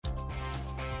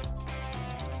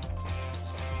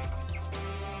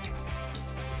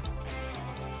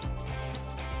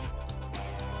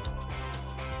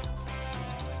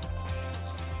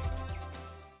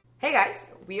Hey guys,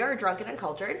 we are Drunken and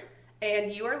Cultured.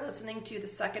 And you are listening to the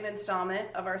second installment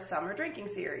of our summer drinking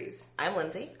series. I'm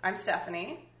Lindsay. I'm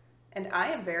Stephanie, and I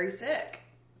am very sick.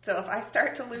 So if I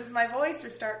start to lose my voice or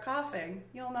start coughing,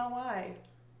 you'll know why.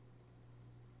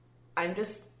 I'm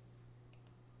just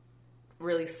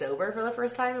really sober for the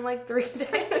first time in like 3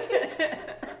 days.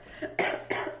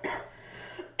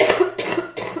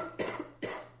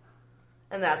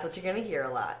 And that's what you're going to hear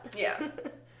a lot. Yeah.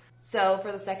 So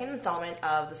for the second installment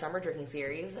of the summer drinking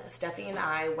series, Stephanie and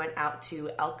I went out to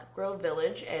Elk Grove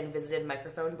Village and visited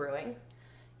Microphone Brewing.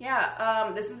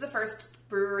 Yeah, this is the first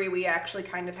brewery we actually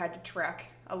kind of had to trek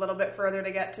a little bit further to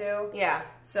get to. Yeah.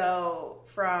 So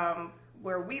from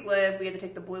where we live, we had to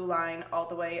take the Blue Line all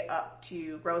the way up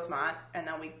to Rosemont, and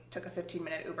then we took a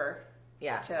 15-minute Uber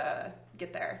to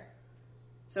get there.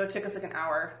 So it took us like an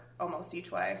hour almost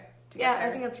each way to get there.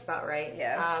 I think that's about right.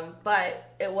 Yeah.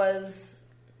 But it was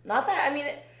not that, I mean...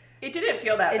 It didn't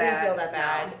feel that bad. It didn't feel that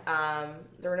bad. No.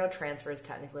 There were no transfers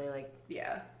technically, like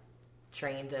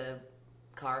train to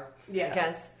car, I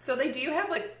guess. So they do have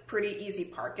like pretty easy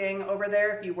parking over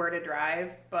there if you were to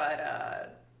drive,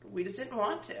 but we just didn't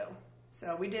want to.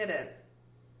 So we didn't.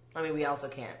 I mean, we also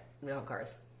can't. We don't have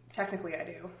cars. Technically, I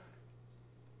do.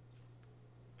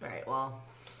 Alright, well,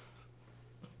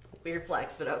 weird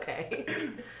flex, but okay.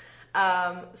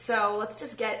 So let's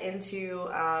just get into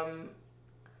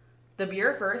the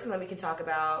beer first, and then we can talk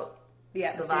about the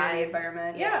atmosphere, the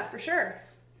environment. Yeah, for sure.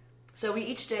 So we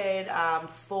each did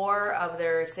 4 of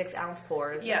their 6-ounce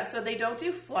pours. Yeah, so they don't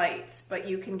do flights, but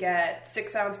you can get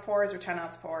 6-ounce pours or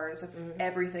 10-ounce pours of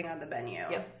everything on the menu.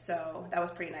 Yep. So that was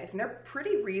pretty nice. And they're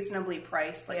pretty reasonably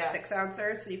priced, like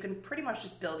 6-ouncers, so you can pretty much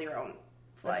just build your own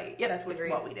flight. Yep, that's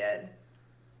what we did.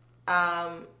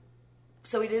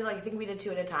 So we did, I think we did 2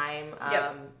 at a time.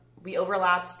 We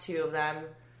overlapped 2 of them,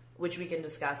 which we can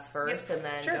discuss first and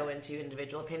then go into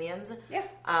individual opinions.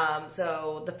 Yeah.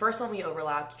 So the first one we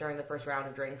overlapped during the first round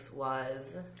of drinks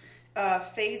was...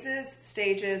 Phases,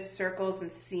 Stages, Circles,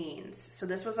 and Scenes. So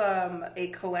this was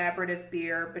a collaborative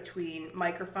beer between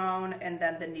Microphone and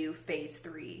then the new Phase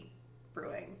 3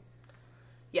 Brewing.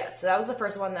 Yes, so that was the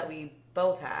first one that we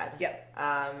both had. Yep.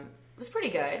 It was pretty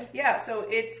good. Yeah, so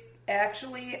it's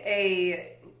actually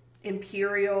a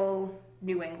Imperial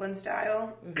New England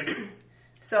style. Mm-hmm.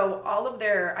 So all of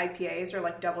their IPAs are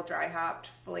like double dry hopped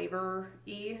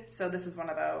flavor-y. So this is one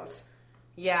of those.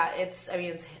 Yeah, it's...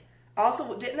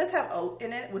 Also, didn't this have oat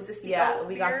in it? Was this the oat Yeah,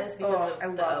 we beer? got this because of I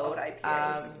the love oat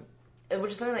IPAs.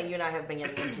 Which is something that you and I have been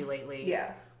getting into lately.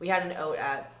 Yeah. We had an oat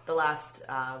at the last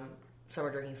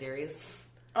summer drinking series.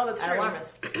 Oh, that's true. At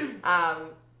Alarmist.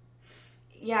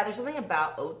 Yeah, there's something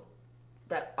about oat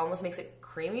that almost makes it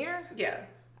creamier. Yeah.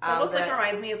 It almost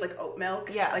reminds me of like oat milk.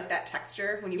 Yeah. Like that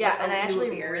texture when you put oat and I actually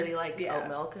beer. really like oat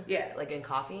milk. Yeah. Like in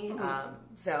coffee. Mm-hmm.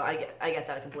 So I get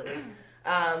that completely.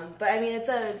 But I mean, it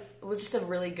was just a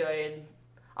really good,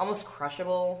 almost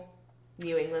crushable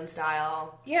New England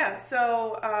style. Yeah.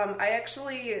 So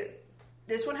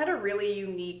this one had a really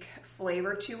unique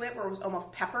flavor to it where it was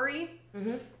almost peppery.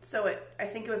 Mm-hmm. So I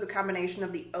think it was a combination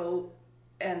of the oat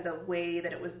and the way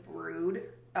that it was brewed.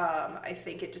 I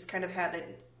think it just kind of had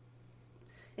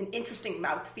an interesting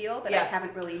mouthfeel that I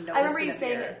haven't really noticed. I remember you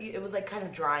saying it was like kind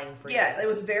of drying for you. Yeah, it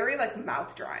was very like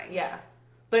mouth drying. Yeah.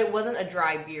 But it wasn't a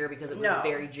dry beer because it was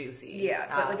very juicy. Yeah,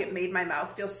 but like it made my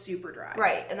mouth feel super dry.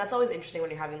 Right, and that's always interesting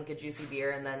when you're having like a juicy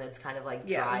beer and then it's kind of like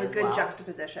dry it was a good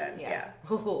juxtaposition. Yeah.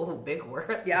 Oh, big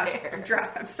word. Yeah, there.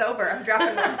 I'm sober. I'm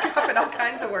dropping all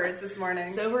kinds of words this morning.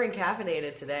 Sober and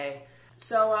caffeinated today.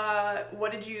 So,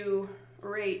 what did you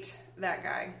rate that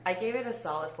guy? I gave it a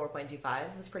solid 4.25.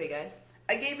 It was pretty good.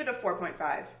 I gave it a 4.5.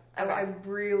 Okay. I'm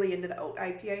really into the oat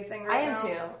IPA thing I am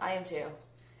too.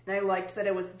 And I liked that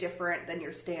it was different than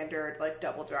your standard, like,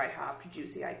 double dry hopped,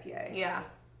 juicy IPA. Yeah.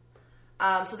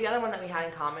 So the other one that we had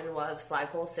in common was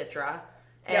Flagpole Citra.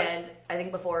 And I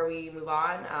think before we move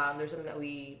on, there's something that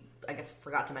I guess,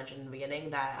 forgot to mention in the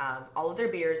beginning, that all of their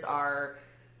beers are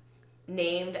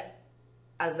named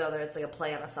as though it's like a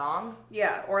play on a song.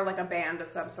 Yeah, or like a band of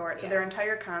some sort. So their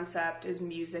entire concept is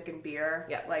music and beer.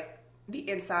 Yeah. Like, the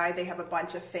inside, they have a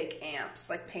bunch of fake amps,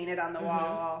 like, painted on the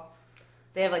wall.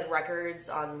 They have, like, records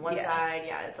on one side.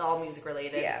 Yeah, it's all music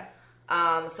related. Yeah.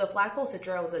 So Flagpole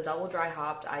Citra was a double dry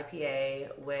hopped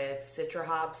IPA with citra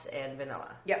hops and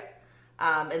vanilla. Yep.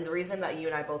 And the reason that you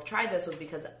and I both tried this was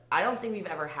because I don't think we've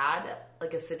ever had,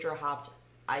 like, a citra hopped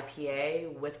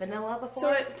IPA with vanilla before.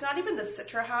 So it's not even the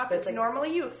citra hop. It's like,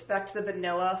 normally you expect the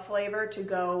vanilla flavor to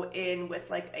go in with,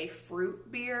 like, a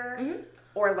fruit beer. Mm-hmm.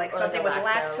 Or something like with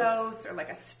lactose or like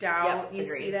a stout. Yep, you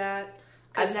agreed. see that.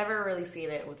 I've never really seen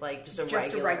it with like just a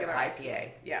regular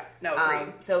IPA. Yeah, no,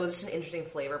 agreed. So it was just an interesting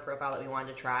flavor profile that we wanted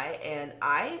to try, and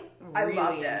I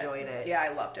really enjoyed it. Yeah,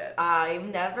 I loved it. I've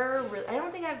never really, I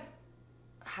don't think I've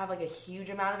have like a huge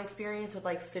amount of experience with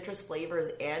like citrus flavors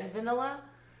and vanilla.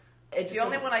 The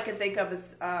only one I can think of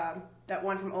is that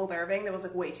one from Old Irving that was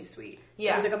like way too sweet.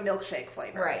 Yeah, it was like a milkshake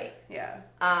flavor. Right. Yeah.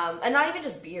 And not even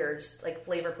just beers, like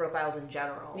flavor profiles in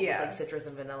general. Yeah. With, like citrus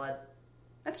and vanilla.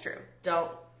 That's true.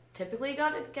 Don't typically go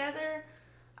together.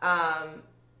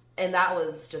 And that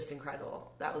was just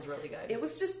incredible. That was really good. It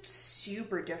was just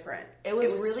super different. It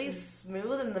was really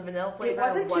smooth, and the vanilla flavor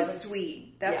wasn't too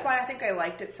sweet. That's why I think I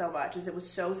liked it so much, is it was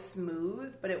so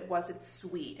smooth, but it wasn't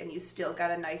sweet, and you still got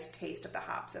a nice taste of the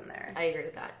hops in there. I agree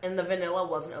with that. And the vanilla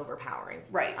wasn't overpowering.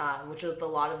 Right. Which with a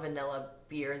lot of vanilla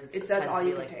beers, that's all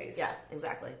you can taste. Yeah,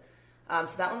 exactly.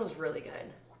 So that one was really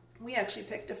good. We actually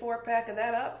picked a 4-pack of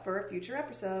that up for a future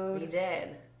episode. We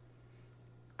did.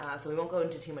 So we won't go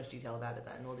into too much detail about it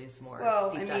then. We'll do some more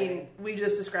deep diving. I mean, we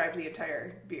just described the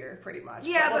entire beer pretty much.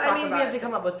 Yeah, but we have to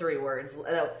come up with 3 words.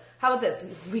 How about this?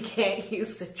 We can't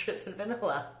use citrus and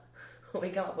vanilla. We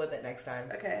come up with it next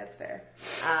time. Okay, that's fair.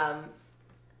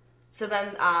 So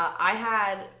then I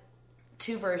had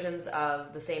 2 versions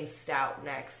of the same stout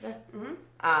next.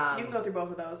 Mm-hmm. You can go through both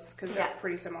of those because they're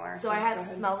pretty similar. So I had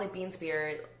Smells Like Bean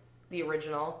Spirit, the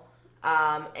original,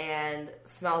 and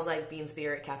Smells Like Bean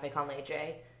Spirit Cafe Con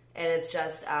Leche. And it's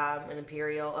just an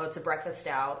imperial. Oh, it's a breakfast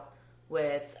stout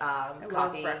with coffee. I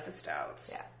love breakfast stouts.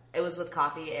 Yeah, it was with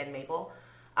coffee and maple.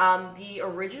 The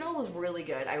original was really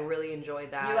good. I really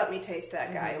enjoyed that. You let me taste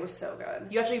that guy. Mm-hmm. It was so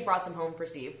good. You actually brought some home for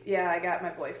Steve. Yeah, I got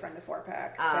my boyfriend a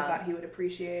 4-pack. So I thought he would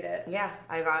appreciate it. Yeah,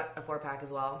 I got a 4-pack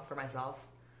as well for myself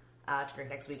to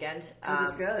drink next weekend. Because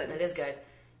it's good. It is good.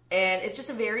 And it's just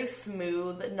a very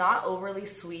smooth, not overly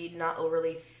sweet, not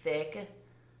overly thick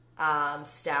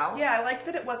stout. Yeah, I liked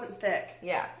that it wasn't thick.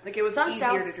 Yeah. Like it was some easier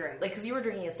stouts, to drink. Like, because you were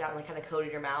drinking a stout and like kind of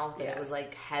coated your mouth and it was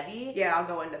like heavy. Yeah, I'll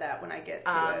go into that when I get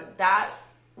to it. That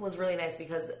was really nice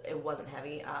because it wasn't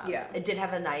heavy. Yeah. It did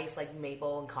have a nice like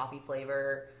maple and coffee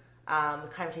flavor.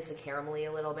 It kind of tasted caramelly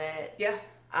a little bit. Yeah.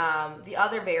 The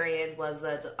other variant was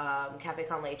the Cafe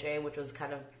Con Leche, which was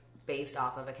kind of based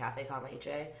off of a Cafe Con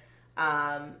Leche.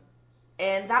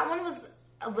 And that one was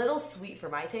a little sweet for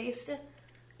my taste.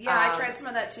 Yeah, I tried some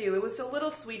of that too. It was a little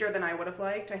sweeter than I would have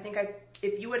liked. I think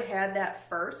if you had that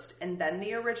first and then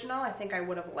the original, I think I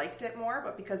would have liked it more.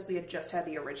 But because we had just had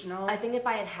the original, I think if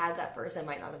I had that first, I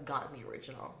might not have gotten the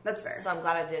original. That's fair. So I'm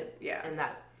glad I did. Yeah, and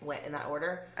that went in that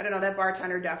order. I don't know. That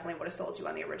bartender definitely would have sold you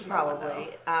on the original. Probably.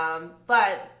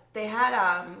 But they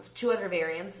had 2 other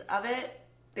variants of it.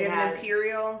 They had an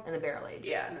imperial and a barrel aged.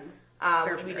 Yeah,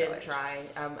 which we didn't try.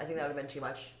 I think that would have been too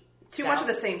much. Too much of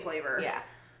the same flavor.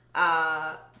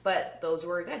 Yeah. But those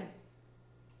were good.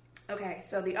 Okay,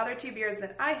 so the other 2 beers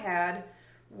that I had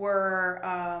were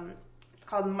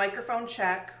called Microphone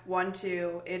Check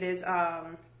 1-2. It is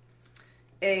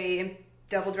a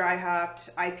double dry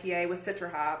hopped IPA with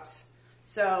Citra hops.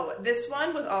 So this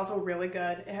one was also really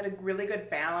good. It had a really good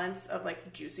balance of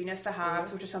like juiciness to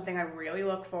hops, which is something I really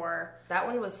look for. That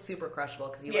one was super crushable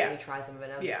because you let me try some of it.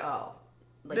 And I was like, oh,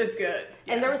 like, this good.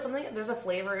 Yeah. And there's a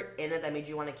flavor in it that made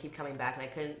you want to keep coming back, and I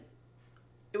couldn't.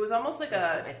 It was almost like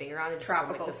a my finger on it,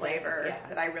 tropical flavor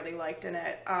that I really liked in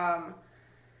it. Yeah,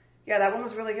 that one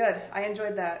was really good. I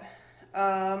enjoyed that.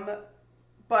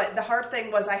 But the hard thing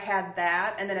was I had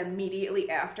that, and then immediately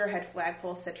after had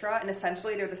Flagpole Citra, and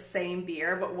essentially they're the same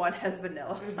beer, but one has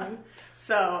vanilla. Mm-hmm.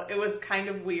 So it was kind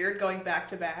of weird going back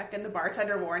to back, and the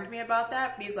bartender warned me about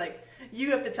that, but he's like,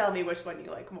 you have to tell me which one you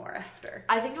like more after.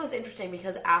 I think it was interesting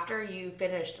because after you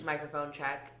finished Microphone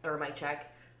Check, or Mic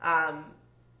Check,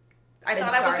 I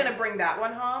thought I was going to bring that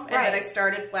one home, and then I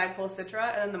started Flagpole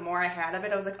Citra, and then the more I had of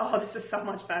it, I was like, oh, this is so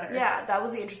much better. Yeah, that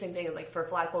was the interesting thing, is like for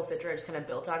Flagpole Citra, it just kind of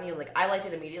built on you. Like, I liked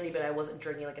it immediately, but I wasn't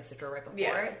drinking like a Citra right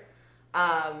before it.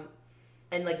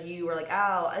 And like you were like,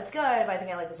 oh, it's good, but I think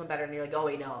I like this one better. And you're like, oh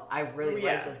wait, no, I really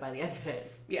like this by the end of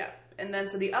it. Yeah. And then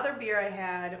so the other beer I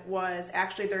had was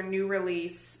actually their new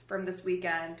release from this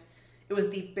weekend. It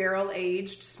was the Barrel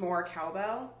Aged S'more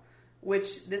Cowbell,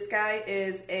 which this guy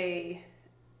is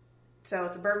So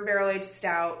it's a bourbon barrel-aged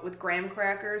stout with graham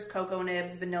crackers, cocoa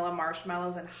nibs, vanilla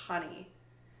marshmallows, and honey.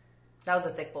 That was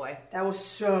a thick boy. That was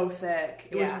so thick.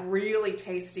 It was really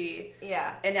tasty.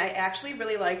 Yeah. And I actually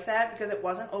really liked that because it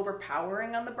wasn't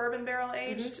overpowering on the bourbon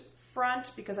barrel-aged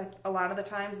front, because a lot of the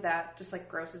times that just like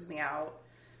grosses me out.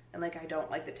 And like I don't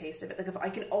like the taste of it. Like if I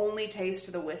can only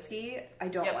taste the whiskey, I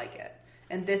don't like it.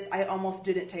 And this, I almost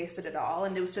didn't taste it at all.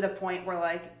 And it was to the point where,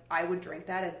 like, I would drink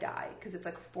that and die because it's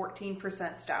like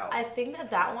 14% stout. I think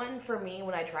that one for me,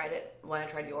 when I tried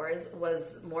yours,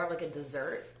 was more of like a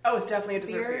dessert. Oh, it's definitely a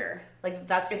dessert beer. Like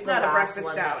that's it's the not a last breakfast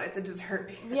one stout. It's a dessert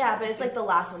beer. Yeah, but it's like the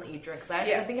last one that you drink. Because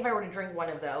I think if I were to drink one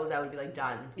of those, I would be like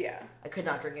done. Yeah, I could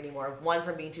not drink anymore. One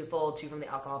from being too full, two from the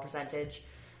alcohol percentage,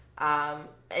 and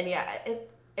yeah,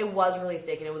 it was really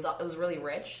thick and it was really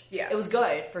rich. Yeah, it was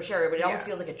good for sure, but it almost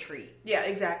feels like a treat. Yeah,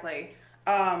 exactly.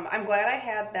 I'm glad I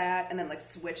had that and then like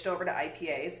switched over to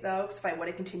IPAs though, because if I would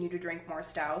have continued to drink more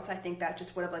stouts, I think that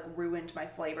just would have like ruined my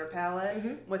flavor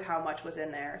palette with how much was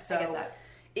in there. So I get that.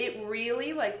 It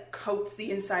really like coats the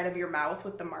inside of your mouth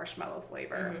with the marshmallow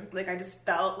flavor. Like I just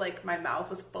felt like my mouth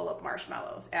was full of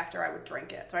marshmallows after I would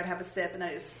drink it. So I'd have a sip and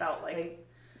I just felt like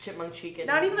chipmunk cheek and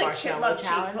not even like chipmunk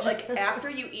challenge. cheek, but like after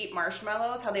you eat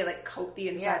marshmallows, how they like coat the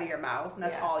inside of your mouth, and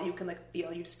that's all you can like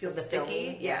feel. You just feel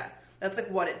sticky. Yeah. That's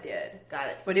like what it did. Got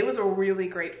it. But it was a really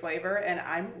great flavor, and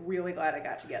I'm really glad I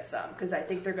got to get some because I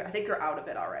think they're out of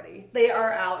it already. They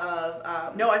are out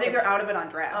of. No, I think they're out of it on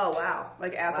draft. Oh wow!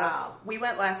 Like of we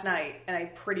went last night, and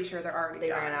I'm pretty sure they're already.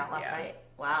 They ran out last night.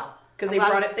 Wow. Because they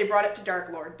brought it to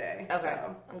Dark Lord Day. Okay.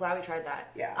 So. I'm glad we tried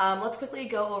that. Yeah. Let's quickly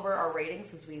go over our ratings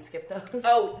since we skipped those.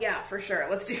 Oh yeah, for sure.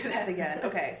 Let's do that again.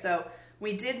 Okay, so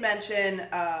we did mention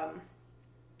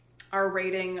our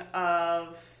rating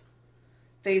of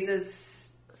phases,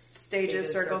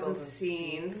 stages, circles, and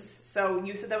scenes. So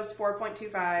you said that was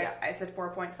 4.25. Yeah. I said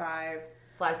 4.5.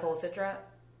 Flagpole Citra.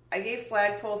 I gave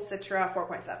Flagpole Citra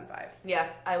 4.75. Yeah,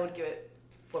 I would give it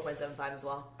 4.75 as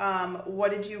well.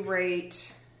 What did you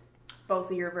rate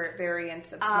both of your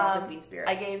variants of Smells Like Bean Spirit?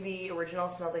 I gave the original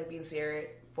Smells Like Bean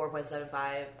Spirit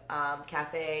 4.75.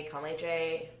 Cafe Con Leche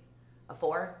a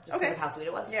 4, just because of how sweet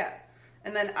it was. Yeah.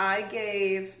 And then I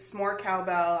gave S'more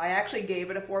Cowbell, I actually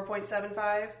gave it a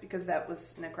 4.75 because that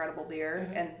was an incredible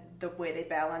beer. And the way they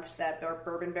balanced that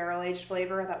bourbon barrel-aged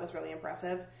flavor, I thought was really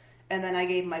impressive. And then I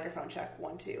gave Microphone Check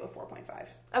 1-2 a 4.5.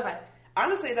 Okay.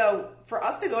 Honestly, though, for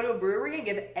us to go to a brewery and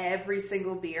give every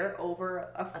single beer over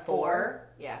a 4.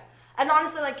 Yeah. And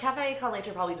honestly, like, Cafe Con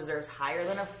Leche probably deserves higher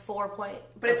than a 4.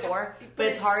 But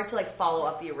it's hard to, like, follow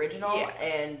up the original. Yeah.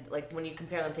 And, like, when you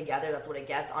compare them together, that's what it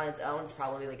gets. On its own, it's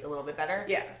probably, like, a little bit better.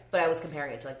 Yeah. But I was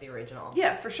comparing it to, like, the original.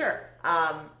 Yeah, for sure.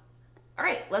 All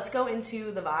right, let's go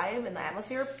into the vibe and the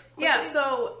atmosphere quickly. Yeah,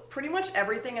 so pretty much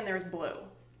everything in there is blue.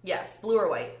 Yes, blue or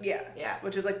white. Yeah. Yeah.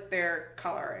 Which is, like, their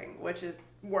coloring, which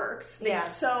works. Yeah.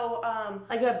 So,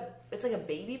 it's like a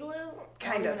baby blue?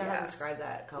 Kind of, I don't know how to describe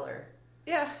that color.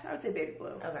 Yeah, I would say baby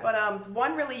blue. Okay. But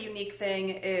one really unique thing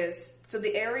is, so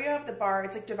the area of the bar,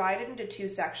 it's like divided into 2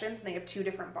 sections, and they have 2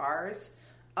 different bars.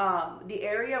 The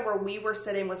area where we were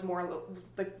sitting was more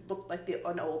looked like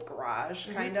an old garage,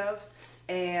 kind of.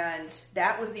 And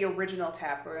that was the original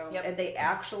tap room. Yep. And they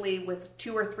actually, with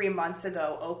 2 or 3 months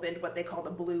ago, opened what they call the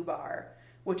Blue Bar,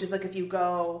 which is like if you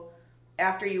go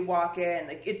after you walk in,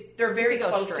 like they're very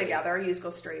close together. You just go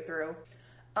straight through.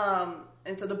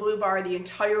 And so the Blue Bar, the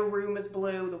entire room is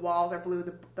blue. The walls are blue.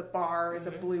 The bar is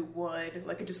a blue wood.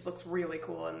 Like, it just looks really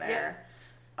cool in there.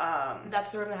 Yep.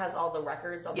 That's the room that has all the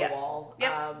records on the wall.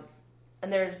 Yep.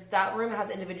 And that room has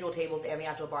individual tables and the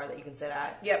actual bar that you can sit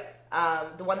at. Yep.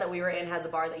 The one that we were in has a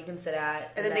bar that you can sit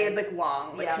at. And then they had, like,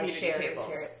 long, community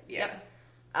tables. Yep.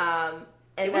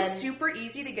 It was super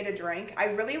easy to get a drink. I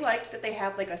really liked that they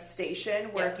had, like, a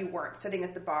station where if you weren't sitting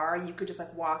at the bar, you could just,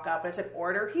 like, walk up and it's like,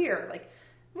 order here. Like,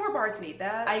 more bars need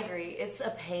that. I agree. It's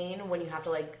a pain when you have to,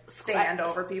 like, stand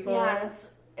over people. Yeah,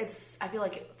 it's. I feel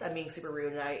like I'm being super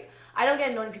rude, and I don't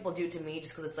get annoyed when people do it to me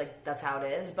just because it's like that's how it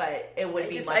is. But it would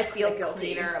be much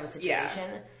cleaner of a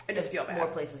situation. Yeah. I just feel bad. More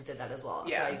places did that as well.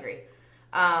 Yeah. So I agree.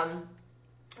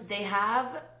 They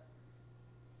have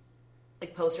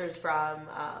like posters from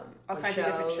all kinds of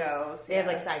different shows. They have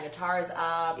like signed guitars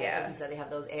up. Yeah. Like you said, they have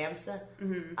those amps.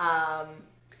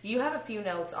 You have a few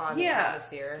notes on the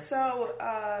atmosphere. So,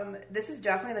 this is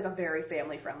definitely like a very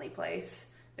family-friendly place.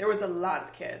 There was a lot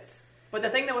of kids. But the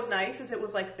thing that was nice is it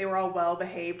was like they were all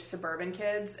well-behaved suburban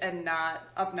kids and not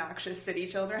obnoxious city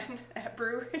children at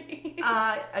breweries.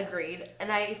 Agreed.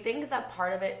 And I think that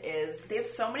part of it is... They have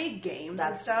so many games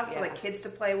and stuff for like kids to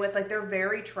play with. Like, they're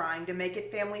very trying to make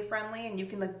it family-friendly, and you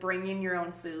can like bring in your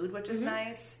own food, which is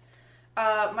nice.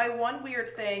 My one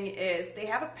weird thing is they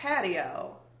have a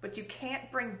patio, but you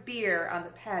can't bring beer on the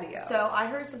patio. So I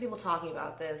heard some people talking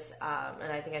about this,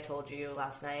 and I think I told you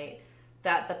last night,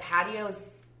 that the patio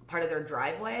is part of their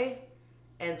driveway,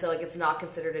 and so like it's not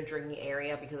considered a drinking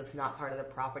area because it's not part of the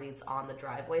property. It's on the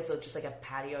driveway, so it's just like a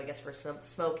patio, I guess, for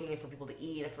smoking and for people to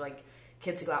eat and for like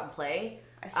kids to go out and play.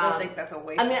 I still think that's a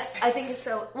waste of space. I think it's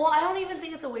so... Well, I don't even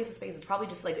think it's a waste of space. It's probably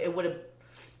just, like, they would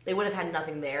have had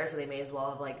nothing there, so they may as well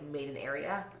have, like, made an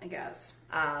area. I guess.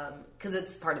 Because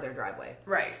it's part of their driveway.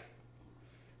 Right.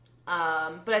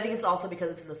 But I think it's also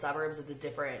because it's in the suburbs, it's a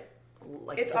different...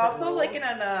 Like, it's different also, rules. like, in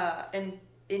an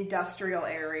industrial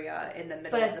area in the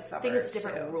middle of the suburbs, I think it's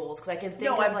different rules, because I can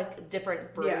think of, like,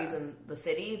 different breweries in the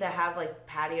city that have, like,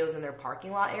 patios in their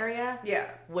parking lot area. Yeah.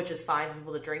 Which is fine for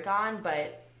people to drink on,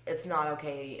 but... It's not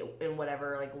okay in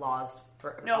whatever, like, laws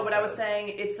for... No, but I was saying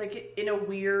it's, like, in a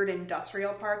weird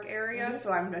industrial park area,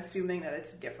 so I'm assuming that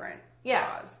it's different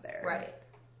laws there. Right.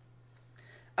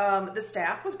 The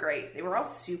staff was great. They were all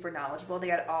super knowledgeable. They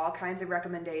had all kinds of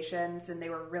recommendations, and they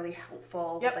were really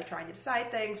helpful with, like, trying to decide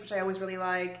things, which I always really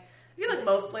like. I feel like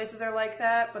most places are like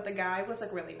that, but the guy was,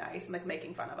 like, really nice and, like,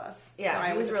 making fun of us. Yeah,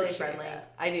 so he was really friendly.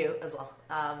 That. I do, as well.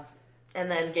 And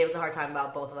then gave us a hard time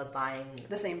about both of us buying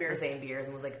the same beers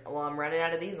and was like, well, I'm running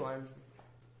out of these ones.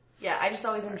 Yeah, I just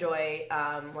always enjoy,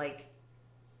 like,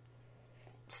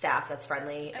 staff that's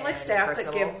friendly and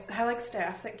personable. I like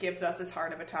staff that gives us as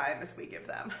hard of a time as we give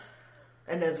them.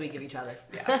 And as we give each other.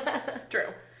 Yeah, true.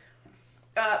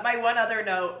 My one other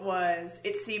note was,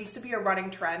 it seems to be a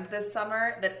running trend this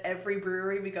summer that every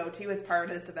brewery we go to as part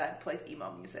of this event plays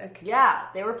emo music. Yeah,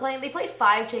 they played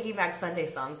 5 Taking Back Sunday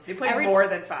songs. They played more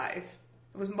than 5.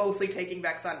 It was mostly Taking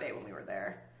Back Sunday when we were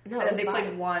there. No, and then they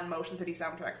played one Motion City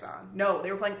soundtrack song. No, they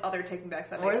were playing other Taking Back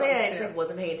Sunday songs. Or they just like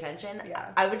wasn't paying attention. Yeah.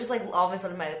 I would just like all of a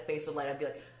sudden my face would light up and be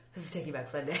like, this is Taking Back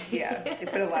Sunday. Yeah, they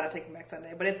put a lot of Taking Back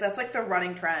Sunday. But that's like the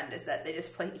running trend is that they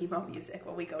just play emo music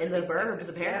when we go in to the burbs,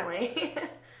 apparently. Yeah.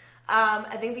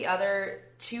 I think the other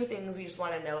 2 things we just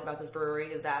want to note about this brewery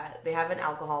is that they have an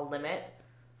alcohol limit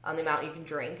on the amount you can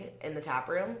drink in the tap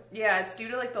room. Yeah, it's due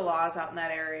to like the laws out in that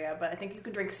area, but I think you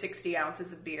can drink 60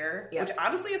 ounces of beer, which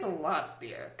honestly is a lot of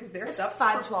beer because their stuff's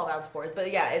 5 to 12-ounce pours,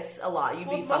 but yeah, it's a lot. You'd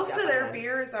be fucked up. Most of their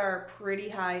beers are pretty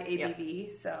high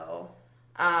ABV, so.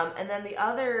 And then the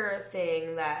other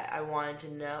thing that I wanted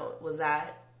to note was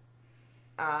that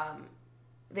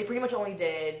they pretty much only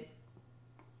did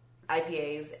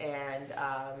IPAs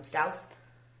and stouts.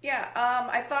 Yeah,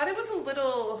 I thought it was a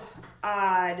little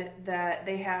odd that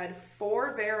they had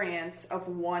 4 variants of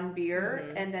one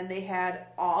beer, and then they had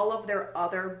all of their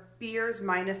other beers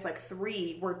minus like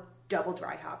 3 were double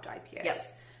dry hopped IPAs.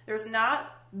 Yes. There's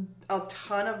not a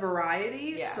ton of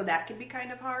variety, so that can be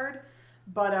kind of hard.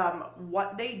 But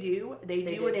what they do an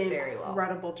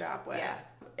incredible job with. Yeah,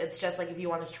 it's just like if you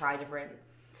want to try different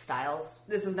styles.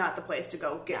 This is not the place to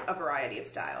go get a variety of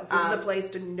styles. This is the place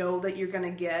to know that you're going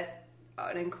to get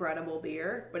an incredible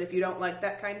beer, but if you don't like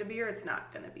that kind of beer, it's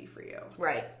not going to be for you.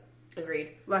 Right.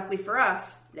 Agreed. Luckily for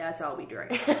us, that's all we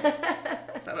drink.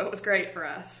 So it was great for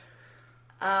us.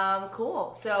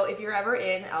 Cool. So if you're ever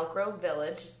in Elk Grove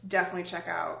Village, definitely check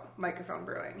out Microphone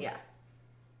Brewing. Yeah.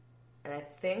 And I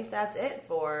think that's it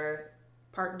for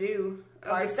part 2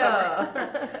 of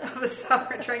the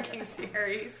summer drinking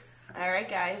series. All right,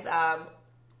 guys.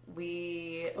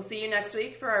 We'll see you next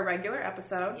week for our regular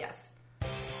episode. Yes.